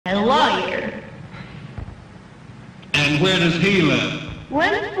A lawyer. And where does he live?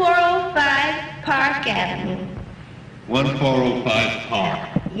 1405 Park Avenue. 1405 Park.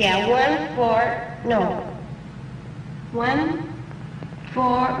 Yeah, 1540.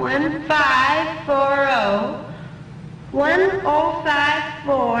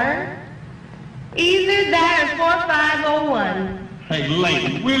 1054. Either that or 4501. Hey,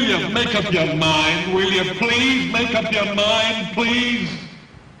 lady, will you make up your mind? Will you please make up your mind, please?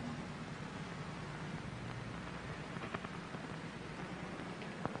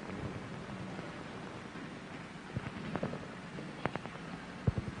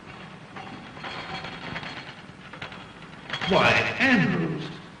 Why, Andrews,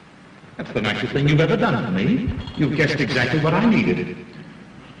 that's the nicest thing you've ever done for me. You've guessed exactly what I needed.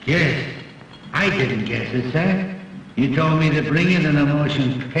 Yes, I didn't guess it, sir. You told me to bring it in a most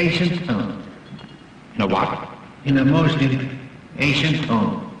impatient tone. In a what? In a most impatient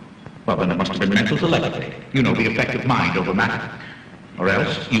tone. Well, then it must have been mental telepathy. You know the effect of mind over matter. Or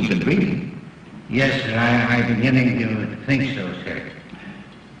else you've been dreaming. Yes, sir, I'm beginning to think so, sir.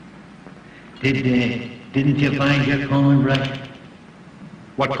 Didn't you find your comb and brush?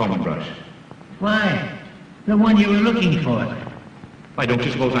 What comb and brush? Why, the one you were looking for. Why, don't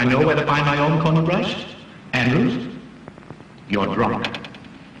you suppose I know where to find my own comb and brush? Andrews, you're drunk.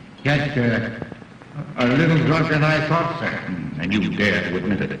 Yes, sir. A little drunker than I thought, sir. And you dare to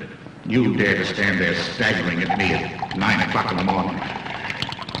admit it. You dare to stand there staggering at me at 9 o'clock in the morning.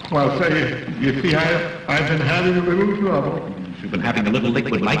 Well, sir, you see, I've been having a little trouble. You've been having a little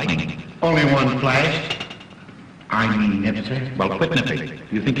liquid lightning. Only one flash. I mean nip, sir. Well, quit nipping. Do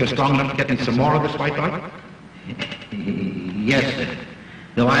you think you're strong enough to get in some more of this white light? Yes, sir.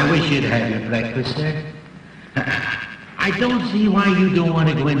 Though I wish you'd have your breakfast, sir. I don't see why you don't want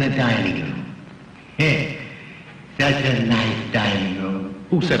to go in the dining room. Such a nice dining room.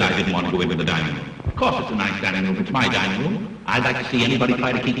 Who said I didn't want to go into the dining room? Of course it's a nice dining room. It's my dining room. I'd like to see anybody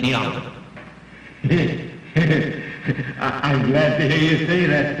try to keep me out of it. I'm glad to hear you say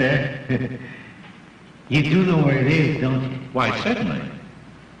that, sir. You do know where it is, don't you? Why, certainly.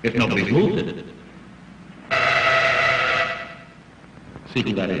 If nobody's moved it. See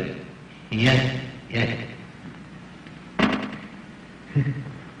who that is. Yes.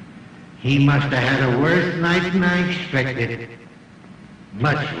 He must have had a worse night than I expected.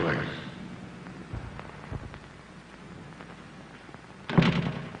 Much worse.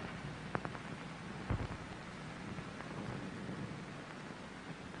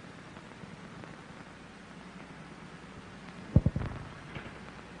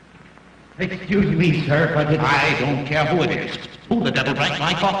 Excuse me, sir, but I don't care who it is. Who the devil drank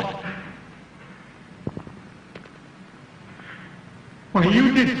my coffee? Why,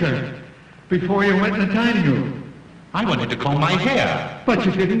 you did, sir, before you went in the dining room. I wanted to comb my hair. But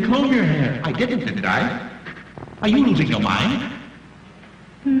you didn't comb your hair. I didn't I? Are you losing your mind?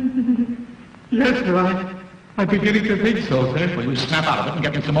 Yes, sir, I'm beginning to think so, sir. Well, you snap out of it and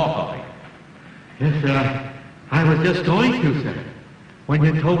get me some more coffee. Yes, sir, I was just going to, sir, when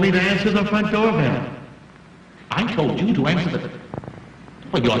you told me to answer the front doorbell. I told you to answer the...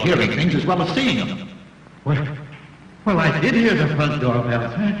 Well, you're hearing things as well as seeing them. Well, I did hear the front doorbell,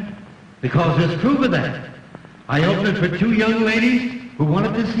 sir, because there's proof of that. I opened it for two young ladies who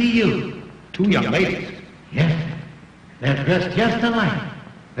wanted to see you. Two young ladies? Yes, they're dressed just alike.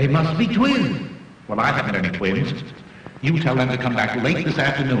 They must be twins. Well, I haven't any twins. You tell them to come back late this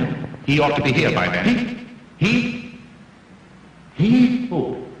afternoon. He ought to be here by then. He?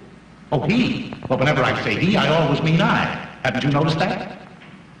 Who? Oh, he. Well, whenever I say he, I always mean I. Haven't you noticed that?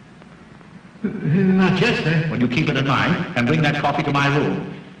 Not yet, sir. Well, you keep it in mind and bring that coffee to my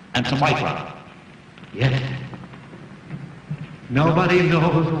room. And some white rum. Yes, sir. Nobody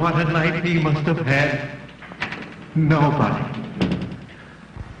knows what a night he must have had. Nobody.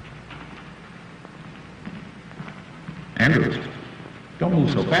 Andrews, don't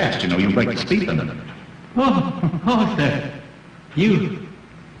move so fast. You know, you'll break the speed limit. Oh, sir. You've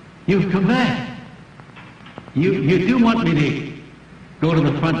come back. You do want me to go to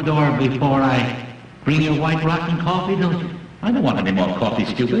the front door before I bring your white rotten coffee, don't you? I don't want any more coffee,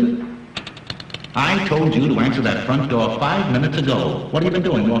 stupid. I told you to answer that front door 5 minutes ago. What have you been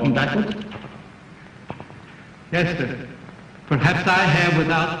doing, walking backwards? Yes, sir. Perhaps I have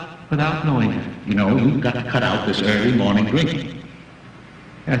without knowing it. You know, you've got to cut out this early morning drinking.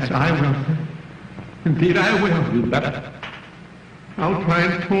 Yes, I will, sir. Indeed, I will. You better. I'll try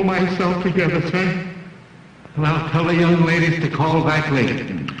and pull myself together, sir. And I'll tell the young ladies to call back later.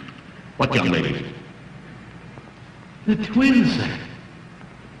 What young ladies? The twins, sir.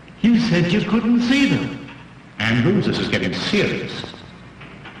 You said you couldn't see them. Andrews, this is getting serious.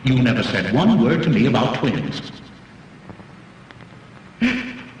 You never said one word to me about twins.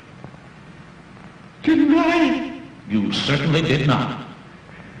 Didn't I? You certainly did not.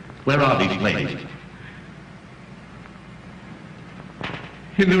 Where are these ladies?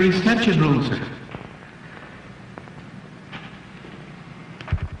 In the reception room, sir.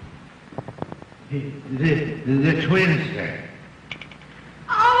 The twins, sir.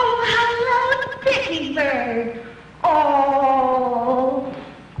 Oh, hello, Dickie Bird. Oh,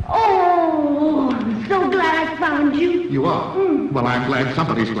 I'm so glad I found you. You are? Well, I'm glad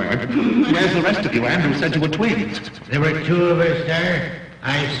somebody's glad. Where's the rest of you? Andrew said you were twins. There were two of us, sir.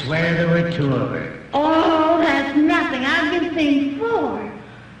 I swear there were two of her. Oh, that's nothing. I've been seeing four.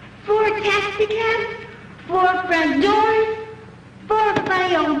 4 taxi cabs, 4 front doors, 4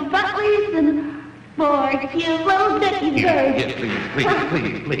 funny old butlers, and 4 cute little Dickie Birds. Yes,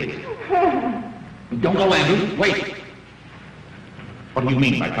 please. Don't go, Andrew. Wait. What do you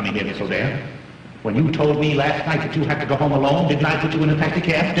mean by coming here, Miss O'Dare? When you told me last night that you had to go home alone, didn't I put you in a taxi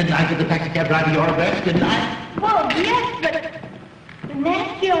cab? Didn't I give the taxi cab driver your address? Didn't I? Well, yes, but the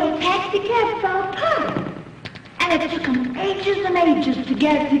nasty old taxi cab fell apart. And it took them ages and ages to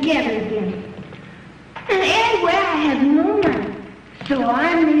get it together again. And anyway, I had no money. So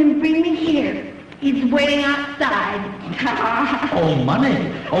I made him bring me here. He's waiting outside. Oh, money.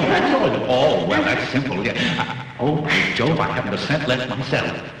 Oh, that's all. Oh, well, that's simple. Yeah. Oh, Jove, I haven't a cent left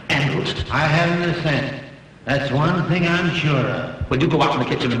myself. Andrews. I haven't a cent. That's one thing I'm sure of. Well, you go out in the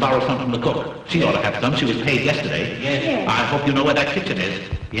kitchen and borrow some from the cook. She ought to have some. She was paid yesterday. Yes. I hope you know where that kitchen is.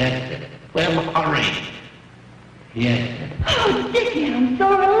 Yes, sir. Well, hurry. Yes, sir. Oh, Dickie, I'm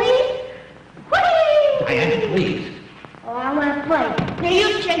so relieved. Whee! Diane, please. Oh, I want to play. Now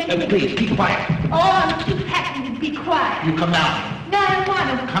you chase me. Please, keep quiet. Oh, I'm too happy to be quiet. You come down. No, I want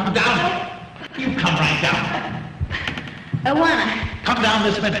to. Come down. You come right down. I want to. Come down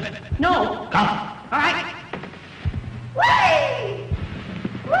this minute. No. Come. All right. Whee!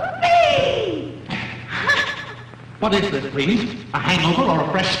 Whoopee! What is this, please? A hangover or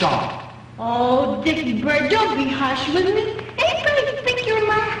a fresh start? Oh, Dickie Bird, don't be harsh with me. Anybody think you're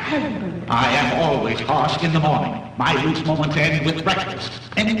my husband? I am always harsh in the morning. My loose moments end with breakfast.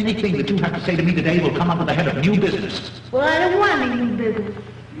 Anything that you have to say to me today will come under the head of new business. Well, I don't want any new business.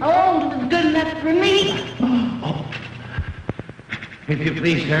 Oh, it was good enough for me. If you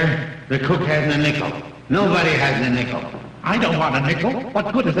please, sir, the cook hasn't a nickel. Nobody has a nickel. I don't want a nickel.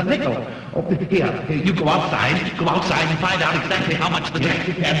 What good is a nickel? Oh, here, you go outside and find out exactly how much the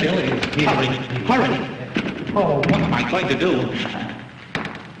taxi cab bill is. Hurry. Oh, what am I going to do?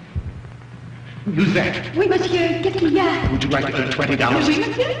 Who's that? Oui, monsieur, qu'est-ce qu'il y a? Would you like to earn $20? Oui,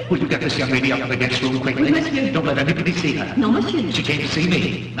 monsieur. Will you get this young lady up to the guest room quickly? Oui, monsieur. Don't let anybody see her. Non, monsieur. She came to see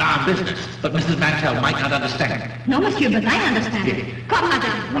me. Business. But Mrs. Mantell might not understand. No, monsieur, but I understand. Come,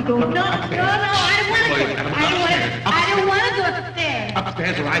 madame. We go. No, I don't want to go. I don't want to go upstairs.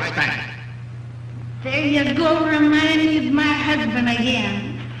 Upstairs or I spank. There you go, remind me of my husband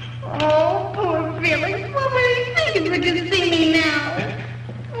again. Oh, poor Felix. What will he think if he can see me now?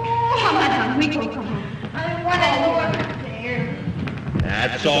 Oh, madame, we go, come on. I want to go upstairs.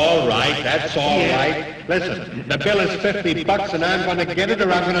 That's all right. Listen, the bill is $50 and I'm going to get it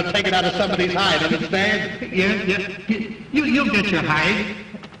or I'm going to take it out of somebody's hide, understand? You'll get your hide.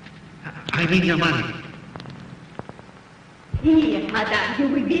 I mean your money. Here, madame, you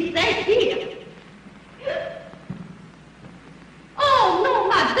will be safe here. Oh, no,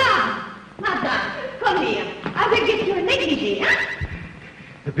 madame. Madame, come here. I will get you a negligee, huh?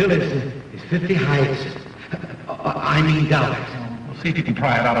 The bill is 50 hides. I mean dollars. See if you can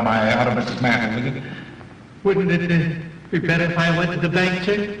pry it out of Mrs. Mantell, will you? Wouldn't it be better if I went to the bank,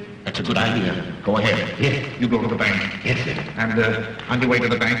 sir? That's a good idea. Go ahead. Yes. You go to the bank. Yes, sir. And on your way to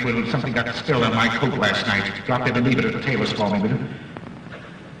the bank, something got spilled on my coat last night. Drop in and leave it at the tailor's for me, will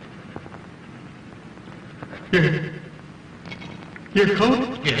you? Your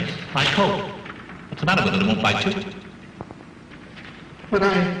coat? Yes, my coat. What's the matter with it? It won't bite you. But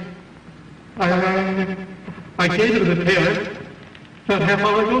I gave it to the tailor not half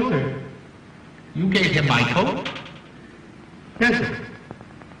hour ago, sir. You gave him my coat? Yes, sir.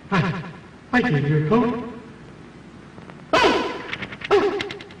 I gave you a coat.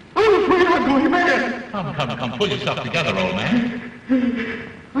 I'm afraid I'm going mad. Come, pull yourself together, old man.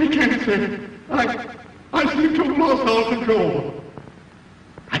 I can't, sir. I seem to have lost all control.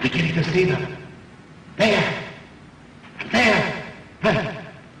 I'm beginning to see them. There.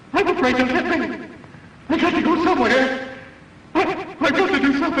 I'm afraid they'll hit me. I got to go somewhere. I've got to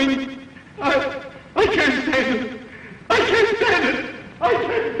do something. I can't stand it. I can't stand it.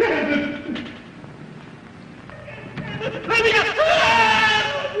 Let me out.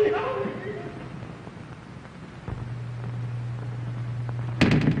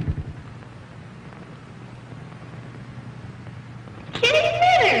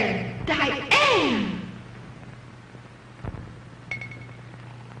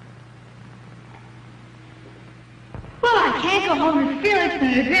 go home and feel it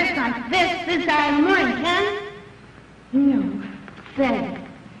in a dress like this hour in the morning, can you? No. Say,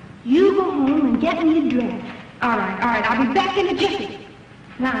 you go home and get me a dress. All right. I'll be back in a jiffy.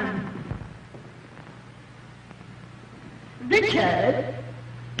 Now. Richard.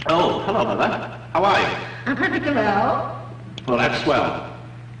 Oh, hello, Mother. How are you? I'm perfectly well. Well, that's swell.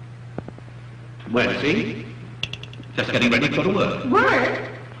 Well, see? Just getting ready to go to work. Work?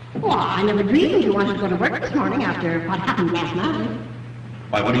 Well, I never dreamed you wanted to go to work this morning after what happened last night.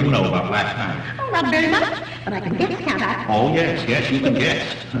 Why, what do you know about last night? Oh, not very much, but I can guess, can't I? Oh, yes, you can guess.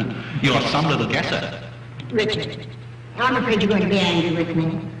 You're some little guesser. Richard, I'm afraid you're going to be angry with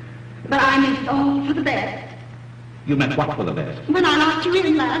me. But I meant all for the best. You meant what for the best? When I locked you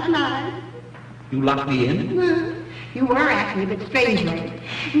in last night. You locked me in? You were acting a bit strangely.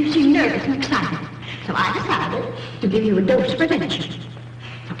 You seemed nervous and excited. So I decided to give you a dose of prevention.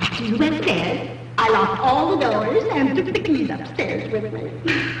 So after you went to bed, I locked all the doors and took the keys upstairs with me.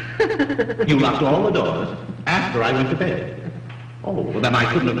 You locked all the doors after I went to bed? Oh, well, then I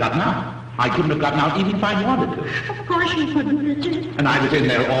couldn't have gotten out. I couldn't have gotten out even if I wanted to. Of course you couldn't, Richard. And I was in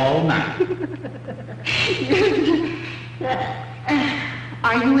there all night.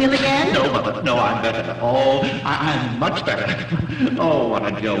 Are you ill again? No, Mother, no, I'm better. Oh, I'm much better. Oh, what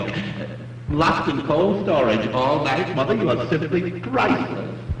a joke. Locked in cold storage all night, Mother, you are simply priceless.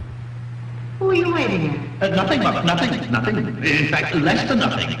 Who are you waiting at? Nothing, Mother, nothing. In fact, less than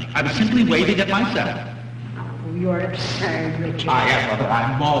nothing. I was simply waving at myself. Oh, you're absurd, Richard. I am, Mother.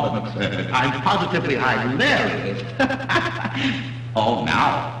 I'm more than absurd. I'm positively hilarious. Oh,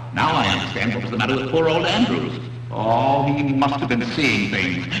 now I understand what was the matter with poor old Andrews. Oh, he must have been seeing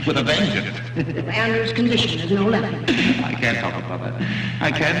things with a vengeance. Andrew's condition is no lemon. I can't help it, Mother.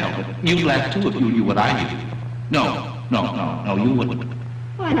 I can't help it. You'd laugh, too, if you knew what I knew. No, you wouldn't.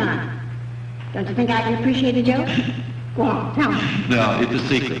 Why not? Don't you think I can appreciate a joke? Go on, tell me. No, it's a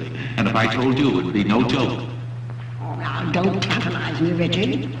secret. And if I told you, it would be no joke. Oh, now, don't tantalize me,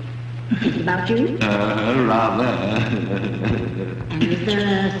 Richard. It's about you? Rather. And is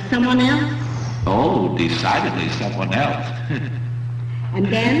there someone else? Oh, decidedly someone else. And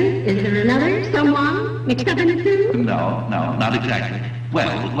then, is there another someone mixed up in it too? No, not exactly.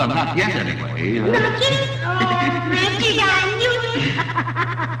 Well, not yet anyway. Not yet? Oh, Richard, I knew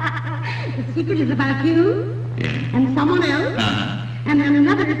it. The secret is about you, Yeah. and someone else, and then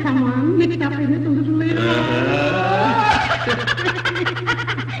another someone mixed up in it a little later.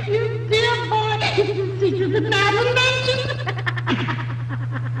 You dear boy, it's the secret that Madeline mentioned.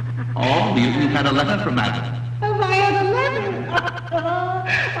 Oh, you had a letter from Madeline. Have I had a letter?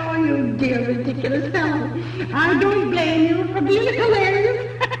 Oh, you dear ridiculous fellow. I don't blame you for being hilarious.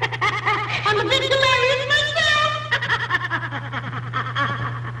 I'm a bit hilarious myself.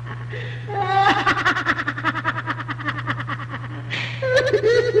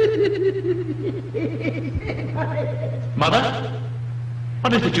 Mother?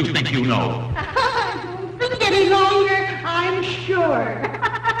 What is it you think you know? I don't think any longer, I'm sure.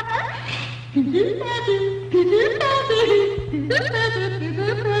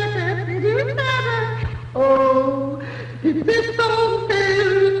 Oh, this song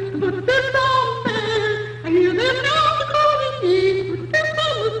fails, but this song fails. I hear them now calling me, but this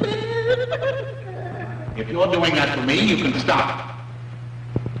song fails. If you're doing that for me, you can stop.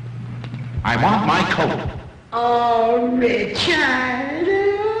 I want my coat. Oh, Richard.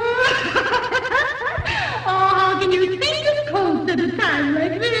 Oh, how can you think of coats at a time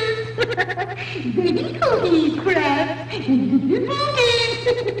like this? Baby cookie crabs.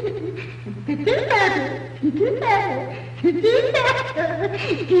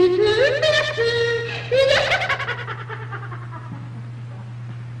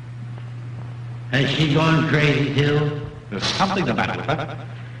 Has she gone crazy too? There's something the matter with her.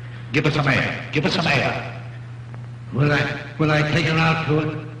 Give her some air. Give her some air. Will I take her out to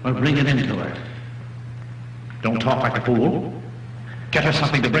it or bring it into her? Don't talk like a fool. Get her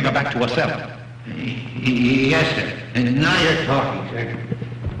something to bring her back to herself. Yes, sir. And now you're talking, sir.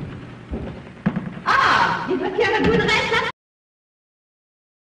 Ah, you voudrais bien me voudrais ça?